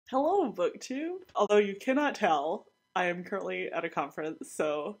Hello, BookTube! Although you cannot tell, I am currently at a conference,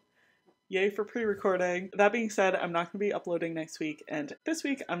 so yay for pre-recording. That being said, I'm not going to be uploading next week, and this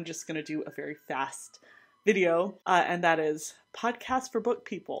week I'm just going to do a very fast video, and that is podcast for book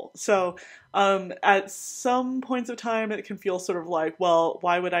people. So at some points of time it can feel sort of like, well,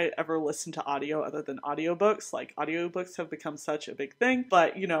 why would I ever listen to audio other than audiobooks? Like, audiobooks have become such a big thing,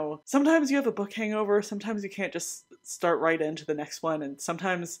 but you know, sometimes you have a book hangover, sometimes you can't just start right into the next one, and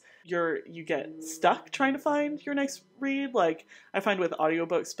sometimes you get stuck trying to find your next read. Like, I find with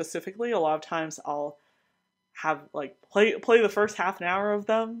audiobooks specifically, a lot of times I'll have like play the first half an hour of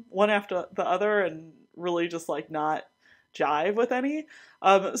them one after the other and really just like not jive with any.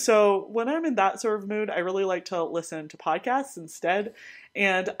 So when I'm in that sort of mood, I really like to listen to podcasts instead.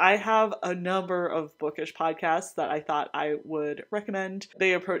 And I have a number of bookish podcasts that I thought I would recommend.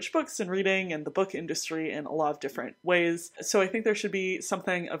 They approach books and reading and the book industry in a lot of different ways. So I think there should be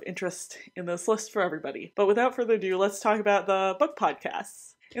something of interest in this list for everybody. But without further ado, let's talk about the book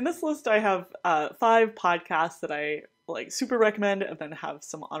podcasts. In this list, I have 5 podcasts that I like super recommend, and then have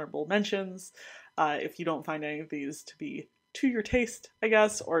some honorable mentions if you don't find any of these to be to your taste, I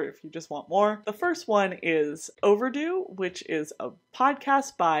guess, or if you just want more. The first one is Overdue, which is a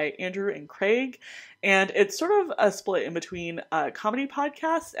podcast by Andrew and Craig, and it's sort of a split in between a comedy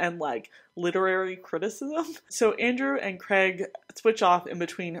podcast and like literary criticism. So Andrew and Craig switch off in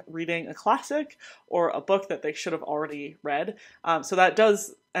between reading a classic or a book that they should have already read. So that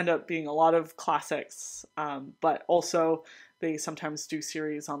does end up being a lot of classics, but also they sometimes do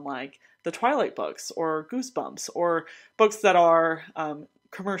series on like the Twilight books or Goosebumps or books that are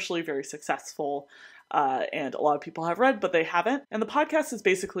commercially very successful and a lot of people have read, but they haven't. And the podcast is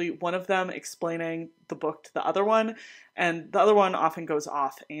basically one of them explaining the book to the other one, and the other one often goes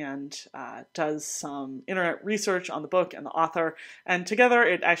off and does some internet research on the book and the author, and together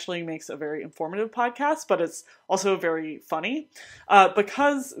it actually makes a very informative podcast, but it's also very funny.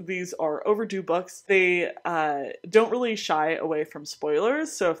 Because these are overdue books, they don't really shy away from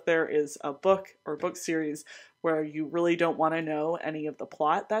spoilers, so if there is a book or book series where you really don't want to know any of the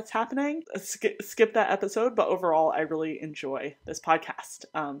plot that's happening, skip that episode. But overall, I really enjoy this podcast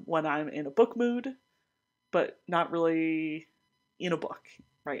when I'm in a book mood, but not really in a book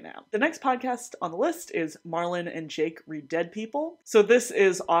right now. The next podcast on the list is Marlon and Jake Read Dead People. So this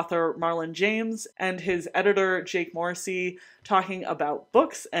is author Marlon James and his editor Jake Morrissey talking about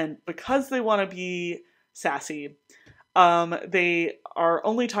books, and because they want to be sassy, they are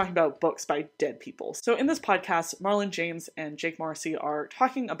only talking about books by dead people. So in this podcast, Marlon James and Jake Morrissey are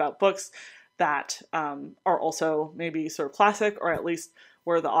talking about books that are also maybe sort of classic, or at least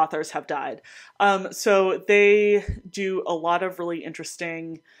where the authors have died. So they do a lot of really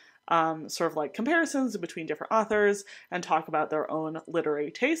interesting sort of like comparisons between different authors and talk about their own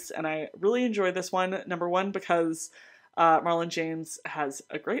literary tastes. And I really enjoy this one, number one, because Marlon James has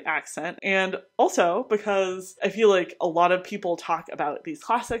a great accent, and also because I feel like a lot of people talk about these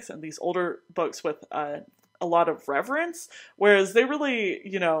classics and these older books with a lot of reverence, whereas they really,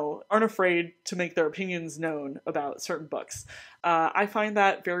 you know, aren't afraid to make their opinions known about certain books. I find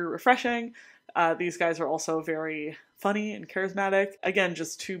that very refreshing. These guys are also very funny and charismatic. Again,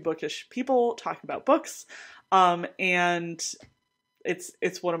 just 2 bookish people talking about books, and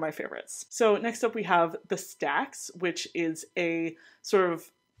it's one of my favorites. So next up we have The Stacks, which is a sort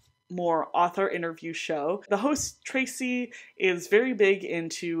of more author interview show. The host, Tracy, is very big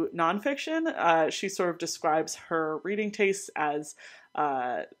into nonfiction. She sort of describes her reading tastes as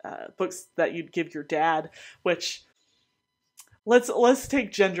books that you'd give your dad, which let's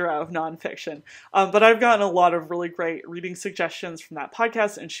take gender out of nonfiction. But I've gotten a lot of really great reading suggestions from that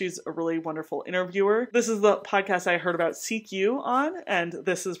podcast, and she's a really wonderful interviewer. This is the podcast I heard about Seek You on, and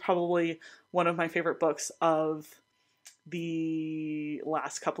this is probably one of my favorite books of the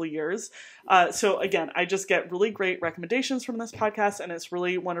last couple of years. So again, I just get really great recommendations from this podcast, and it's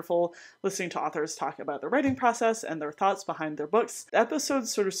really wonderful listening to authors talk about their writing process and their thoughts behind their books. The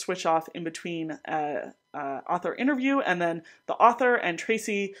episodes sort of switch off in between author interview, and then the author and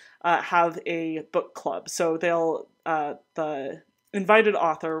Tracy have a book club. So they'll the invited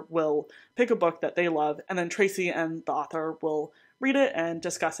author will pick a book that they love, and then Tracy and the author will read it and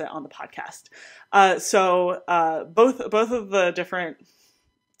discuss it on the podcast. So both of the different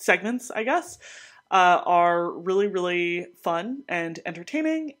segments, I guess, are really, really fun and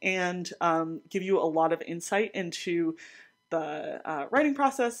entertaining, and give you a lot of insight into the writing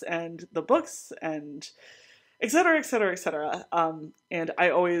process and the books and etc., etc., etc. And I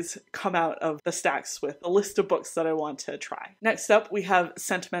always come out of the stacks with a list of books that I want to try. Next up, we have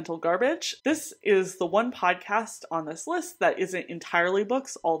Sentimental Garbage. This is the one podcast on this list that isn't entirely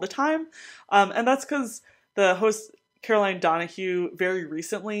books all the time, and that's because the host, Caroline Donahue, very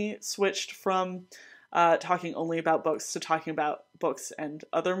recently switched from talking only about books to talking about books and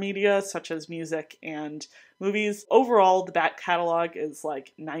other media, such as music and movies. Overall, the back catalog is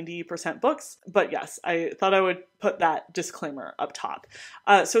like 90% books, but yes, I thought I would put that disclaimer up top.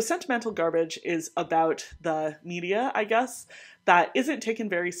 So Sentimental Garbage is about the media, I guess, that isn't taken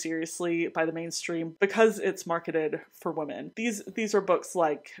very seriously by the mainstream because it's marketed for women. These are books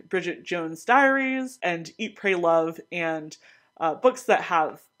like Bridget Jones' Diaries and Eat, Pray, Love, and books that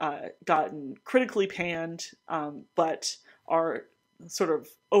have gotten critically panned, but are sort of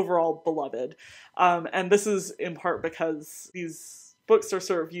overall beloved. And this is in part because these books are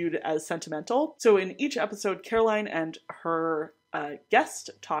sort of viewed as sentimental. So in each episode, Caroline and her guest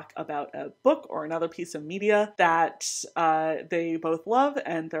talk about a book or another piece of media that they both love,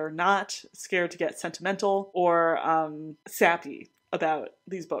 and they're not scared to get sentimental or sappy about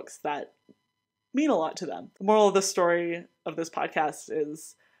these books that mean a lot to them. The moral of the story of this podcast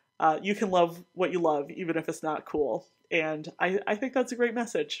is you can love what you love even if it's not cool. And I think that's a great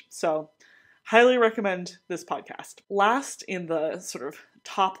message. So highly recommend this podcast. Last in the sort of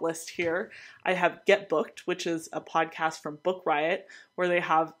top list here, I have Get Booked, which is a podcast from Book Riot, where they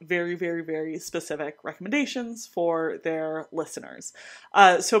have very, very, very specific recommendations for their listeners.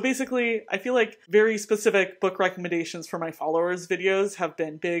 So basically, I feel like very specific book recommendations for my followers' videos have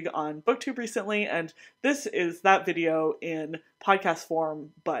been big on BookTube recently, and this is that video in podcast form,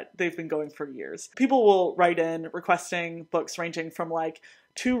 but they've been going for years. People will write in requesting books ranging from like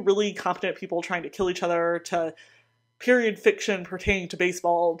two really competent people trying to kill each other to period fiction pertaining to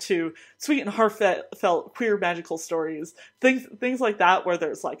baseball to sweet and heartfelt queer magical stories, things like that, where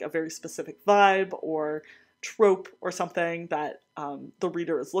there's like a very specific vibe or trope or something that the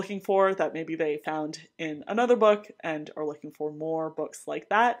reader is looking for that maybe they found in another book and are looking for more books like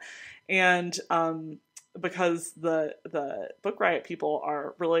that. And because the Book Riot people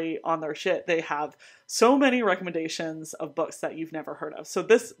are really on their shit, they have so many recommendations of books that you've never heard of. So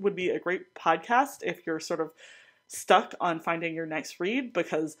this would be a great podcast if you're sort of stuck on finding your next read,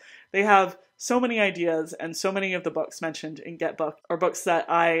 because they have so many ideas, and so many of the books mentioned in Get Booked are books that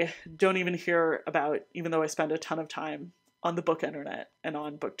I don't even hear about, even though I spend a ton of time on the book internet and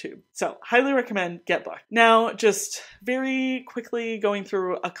on BookTube. So highly recommend Get Booked. Now, just very quickly going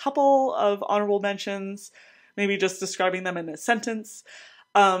through a couple of honorable mentions, maybe just describing them in a sentence.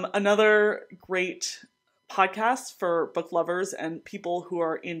 Another great podcast for book lovers and people who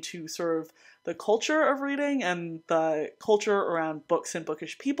are into sort of the culture of reading and the culture around books and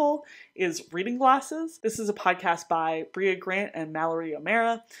bookish people is Reading Glasses. This is a podcast by Bria Grant and Mallory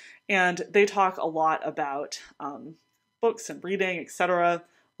O'Mara, and they talk a lot about books and reading, etc.,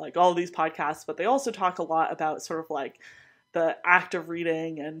 like all of these podcasts, but they also talk a lot about sort of like the act of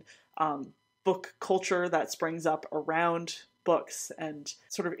reading and book culture that springs up around books and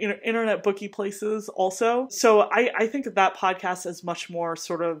sort of internet booky places also. So I think of that podcast as much more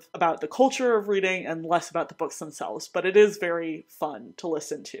sort of about the culture of reading and less about the books themselves, but it is very fun to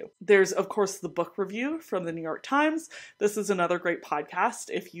listen to. There's, of course, the book review from the New York Times. This is another great podcast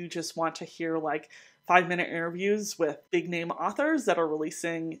if you just want to hear like 5-minute interviews with big name authors that are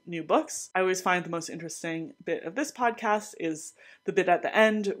releasing new books. I always find the most interesting bit of this podcast is the bit at the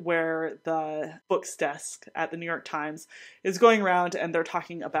end where the books desk at the New York Times is going around and they're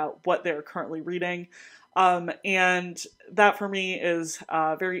talking about what they're currently reading. And that for me is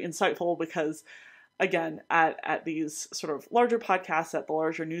very insightful because, again, at these sort of larger podcasts, at the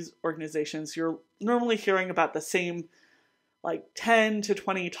larger news organizations, you're normally hearing about the same like 10 to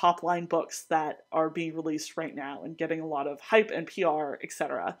 20 top line books that are being released right now and getting a lot of hype and PR,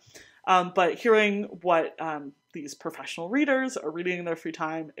 etc. But hearing what these professional readers are reading in their free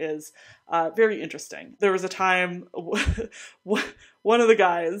time is very interesting. There was a time one of the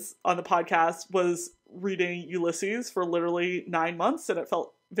guys on the podcast was reading Ulysses for literally 9 months, and it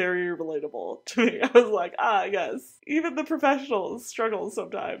felt very relatable to me. I was like, yes, even the professionals struggle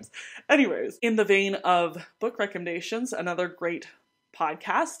sometimes. Anyways, in the vein of book recommendations, another great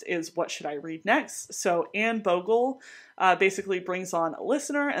podcast is What Should I Read Next? So Anne Bogle basically brings on a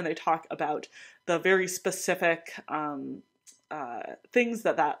listener and they talk about the very specific things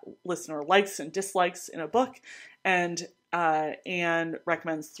that listener likes and dislikes in a book, and and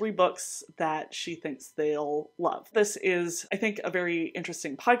recommends 3 books that she thinks they'll love. This is, I think, a very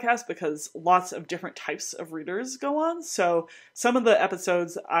interesting podcast because lots of different types of readers go on. So some of the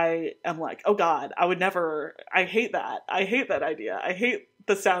episodes I am like, oh God, I would never, I hate that. I hate that idea. I hate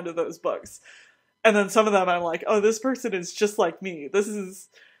the sound of those books. And then some of them I'm like, oh, this person is just like me. This is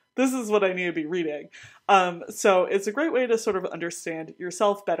what I need to be reading. So it's a great way to sort of understand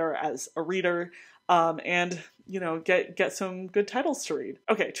yourself better as a reader, and, you know, get some good titles to read.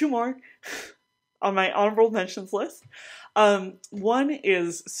 Okay, 2 more on my honorable mentions list. One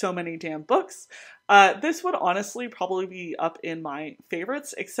is So Many Damn Books. This would honestly probably be up in my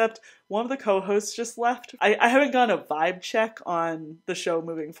favorites, except one of the co-hosts just left. I haven't gotten a vibe check on the show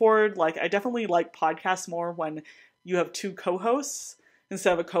moving forward. Like, I definitely like podcasts more when you have 2 co-hosts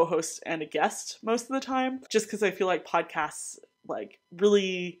instead of a co-host and a guest most of the time, just because I feel like podcasts like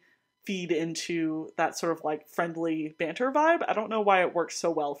really feed into that sort of like friendly banter vibe. I don't know why it works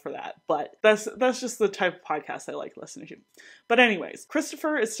so well for that, but that's just the type of podcast I like listening to. But anyways,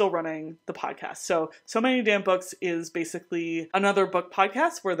 Christopher is still running the podcast. So Many Damn Books is basically another book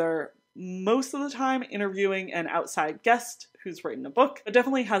podcast where they're most of the time interviewing an outside guest who's written a book. It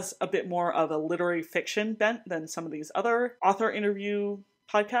definitely has a bit more of a literary fiction bent than some of these other author interview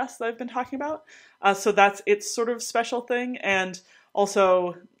podcasts that I've been talking about. So that's its sort of special thing. And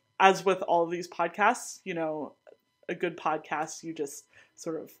also, as with all of these podcasts, you know, a good podcast, you just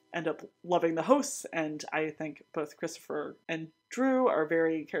sort of end up loving the hosts. And I think both Christopher and Drew are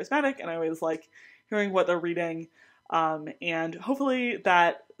very charismatic, and I always like hearing what they're reading. And hopefully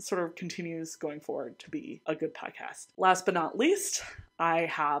that sort of continues going forward to be a good podcast. Last but not least, I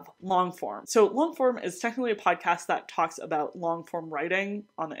have Longform. So Longform is technically a podcast that talks about long-form writing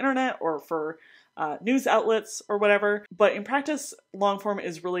on the internet or for news outlets or whatever. But in practice, Longform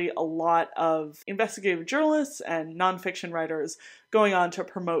is really a lot of investigative journalists and nonfiction writers going on to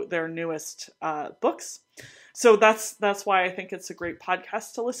promote their newest books. So that's why I think it's a great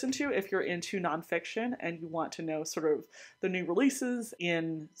podcast to listen to if you're into nonfiction and you want to know sort of the new releases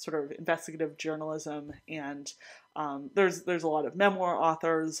in sort of investigative journalism. And there's a lot of memoir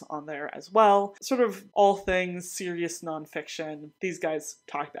authors on there as well. Sort of all things serious nonfiction. These guys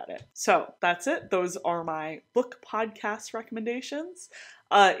talk about it. So that's it. Those are my book podcast recommendations.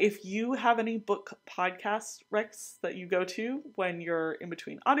 If you have any book podcast recs that you go to when you're in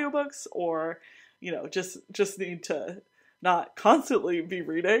between audiobooks, or you know, just need to not constantly be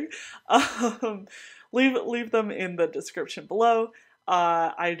reading, leave them in the description below.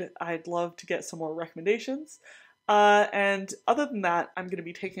 I'd love to get some more recommendations. And other than that, I'm going to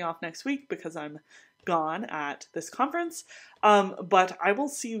be taking off next week because I'm gone at this conference. But I will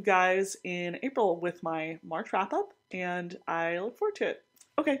see you guys in April with my March wrap up, and I look forward to it.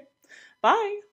 Okay, bye!